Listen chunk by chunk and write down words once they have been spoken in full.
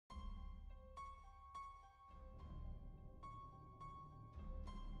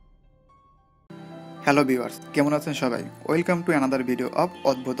Hello viewers, কেমন আছেন সবাই? Welcome to another video of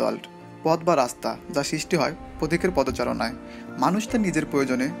অদ্ভুত ওয়ার্ল্ড। পথ বা রাস্তা যা সৃষ্টি হয় প্রতীকের পদচারণায়। মানুষ তার নিজের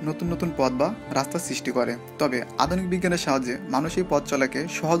প্রয়োজনে নতুন নতুন পথ বা রাস্তা সৃষ্টি করে। তবে আধুনিক বিজ্ঞানের সাহায্যে মানুষ এই পথ চলাকে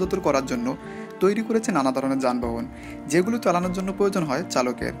সহজতর করার জন্য তৈরি করেছে নানা ধরনের যানবাহন, যেগুলো চালানোর জন্য প্রয়োজন হয়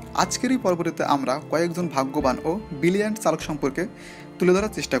চালকের। আজকের এই পর্বটিতে আমরা কয়েকজন ভাগ্যবান ও ব্রিলিয়ান্ট চালক সম্পর্কে তুলে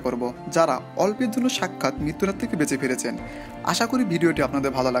ধরার চেষ্টা করব, যারা অল্পের জন্য সাক্ষাৎ মৃত্যুর হাত থেকে বেঁচে ফিরেছেন। আশা করি ভিডিওটি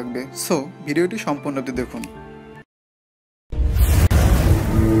আপনাদের ভালো লাগবে। সো ভিডিওটি সম্পূর্ণ দেখুন।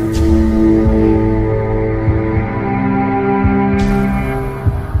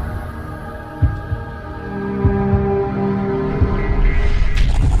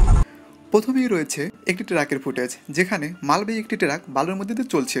 প্রথমেই রয়েছে একটি ট্রাকের ফুটেজ, যেখানে মালবাহী একটি ট্রাক বালুর মধ্যে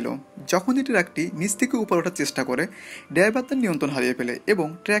দিয়ে চলছিল। যখন এই ট্রাকটি নিচ থেকে উপর ওঠার চেষ্টা করে, ড্রাইভার তার নিয়ন্ত্রণ হারিয়ে ফেলে এবং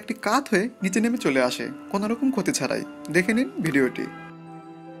ট্রাকটি কাত হয়ে নিচে নেমে চলে আসে কোনো রকম ক্ষতি ছাড়াই। দেখে নিন ভিডিওটি।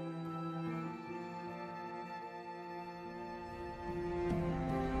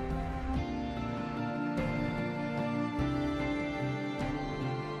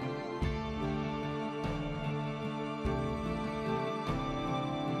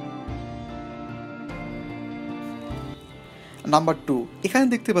 নাম্বার 2, এখানে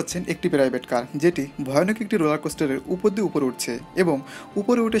দেখতে পাচ্ছেন একটি প্রাইভেট কার, যেটি ভয়ানক একটি রোলার কোস্টারের উপর দিয়ে উপরে উঠছে এবং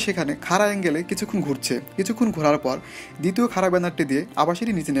উপরে উঠে সেখানে খাড়া অ্যাঙ্গেলে কিছুক্ষণ ঘুরছে। কিছুক্ষণ ঘোরার পর দ্বিতীয় খাড়া ব্যানারটি দিয়ে আবার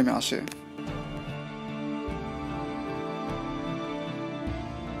সেটি নিচে নেমে আসে।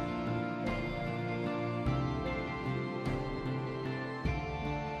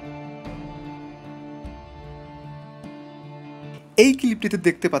 এই ক্লিপটিতে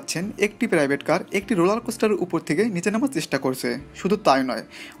দেখতে পাচ্ছেন একটি প্রাইভেট কার একটি রোলার কোস্টারের উপর থেকে নিচে নামার চেষ্টা করছে। শুধু তাই নয়,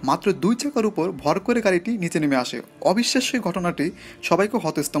 মাত্র 2 চাকার উপর ভর করে গাড়িটি নিচে নেমে আসে। অবিশ্বাস্য ঘটনাটি সবাইকে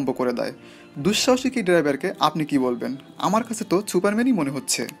হতস্তম্ভ করে দেয়। দুঃসাহসিক এই ড্রাইভারকে আপনি কি বলবেন? আমার কাছে তো সুপারম্যানই মনে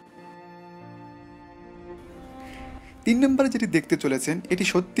হচ্ছে। 3 নম্বরে যেটি দেখতে চলেছেন, এটি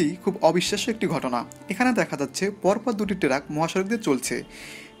সত্যিই খুব অবিশ্বাস্য একটি ঘটনা। এখানে দেখা যাচ্ছে পরপর দুটি ট্রাক মহাসড়ক দিয়ে চলছে।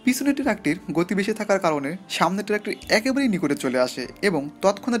 পিছনের ট্রাকটির গতি বেশি থাকার কারণে সামনের ট্রাকটি একেবারেই নিকটে চলে আসে এবং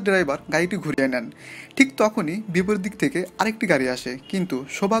তৎক্ষণাৎ ড্রাইভার গাড়িটি ঘুরিয়ে নেন। ঠিক তখনই বিপরীত দিক থেকে আরেকটি গাড়ি আসে, কিন্তু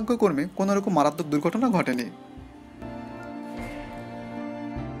সৌভাগ্যক্রমে কোনো রকম মারাত্মক দুর্ঘটনা ঘটেনি।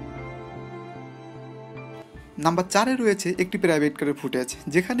 নাম্বার 4-এ রয়েছে একটি প্রাইভেট কারের ফুটেজ,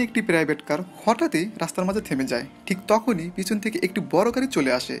 যেখানে একটি প্রাইভেট কার হঠাৎই রাস্তার মাঝে থেমে যায়। ঠিক তখনই পিছন থেকে একটি বড় গাড়ি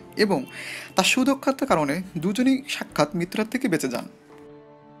চলে আসে এবং তার সুদক্ষতার কারণে দুজনই সাক্ষাৎ মৃত্যুর হাত থেকে বেঁচে যান।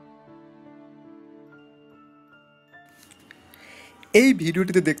 এই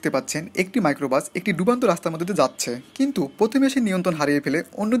ভিডিওটিতে দেখতে পাচ্ছেন একটি মাইক্রোবাস একটি ডুবান্ত রাস্তার মধ্যে দিয়ে যাচ্ছে, কিন্তু প্রথমে সে নিয়ন্ত্রণ হারিয়ে ফেলে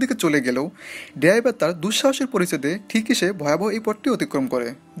অন্যদিকে চলে গেলেও ড্রাইভার তার দুঃসাহসের পরিচয় দিয়ে ঠিকই সে ভয়াবহ এই পথটি অতিক্রম করে।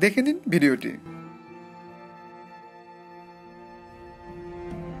 দেখে নিন ভিডিওটি।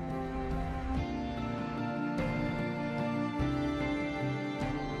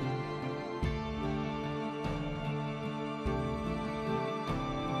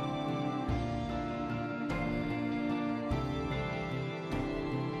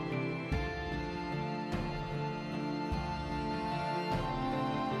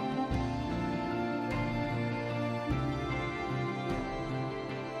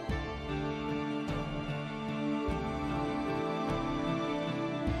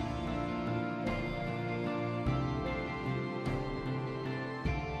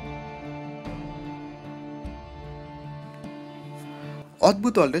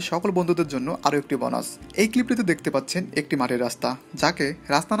 অদ্ভুত ওয়ার্ল্ডের সকল বন্ধুদের জন্য আরও একটি বোনাস। এই ক্লিপটিতে দেখতে পাচ্ছেন একটি মাটির রাস্তা, যাকে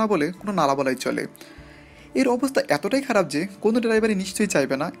রাস্তা না বলে কোনো নালা বলাই চলে। এর অবস্থা এতটাই খারাপ যে কোনো ড্রাইভারই নিশ্চয়ই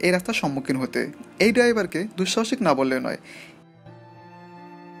চাইবে না এই রাস্তার সম্মুখীন হতে। এই ড্রাইভারকে দুঃসাহসিক না বললে নয়।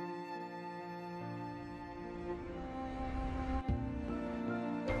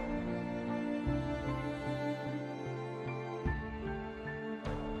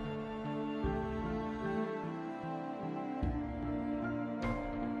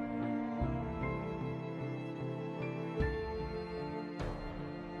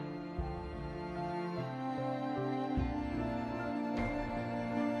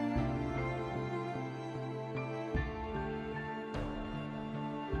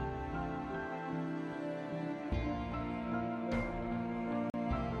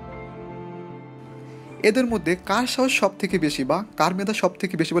 এদের মধ্যে কার সাহস সব থেকে বেশি বা কার মেধা সব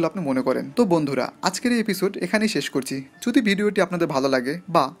থেকে বেশি বলে আপনি মনে করেন? তো বন্ধুরা, আজকের এই এপিসোড এখানেই শেষ করছি। যদি ভিডিওটি আপনাদের ভালো লাগে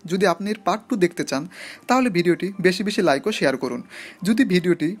বা যদি আপনি এর পার্ট 2 দেখতে চান, তাহলে ভিডিওটি বেশি বেশি লাইক ও শেয়ার করুন। যদি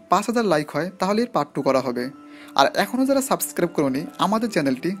ভিডিওটি 5000 লাইক হয়, তাহলে এর পার্ট 2 করা হবে। আর এখনও যারা সাবস্ক্রাইব করোনি আমাদের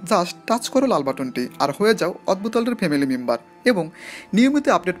চ্যানেলটি, জাস্ট টাচ করো লাল বাটনটি আর হয়ে যাও অদ্ভুত ওয়ার্ল্ডের ফ্যামিলি মেম্বার, এবং নিয়মিত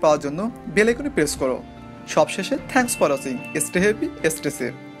আপডেট পাওয়ার জন্য বেল আইকনে প্রেস করো। সবশেষে thanks for watching. Stay happy, stay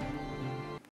safe.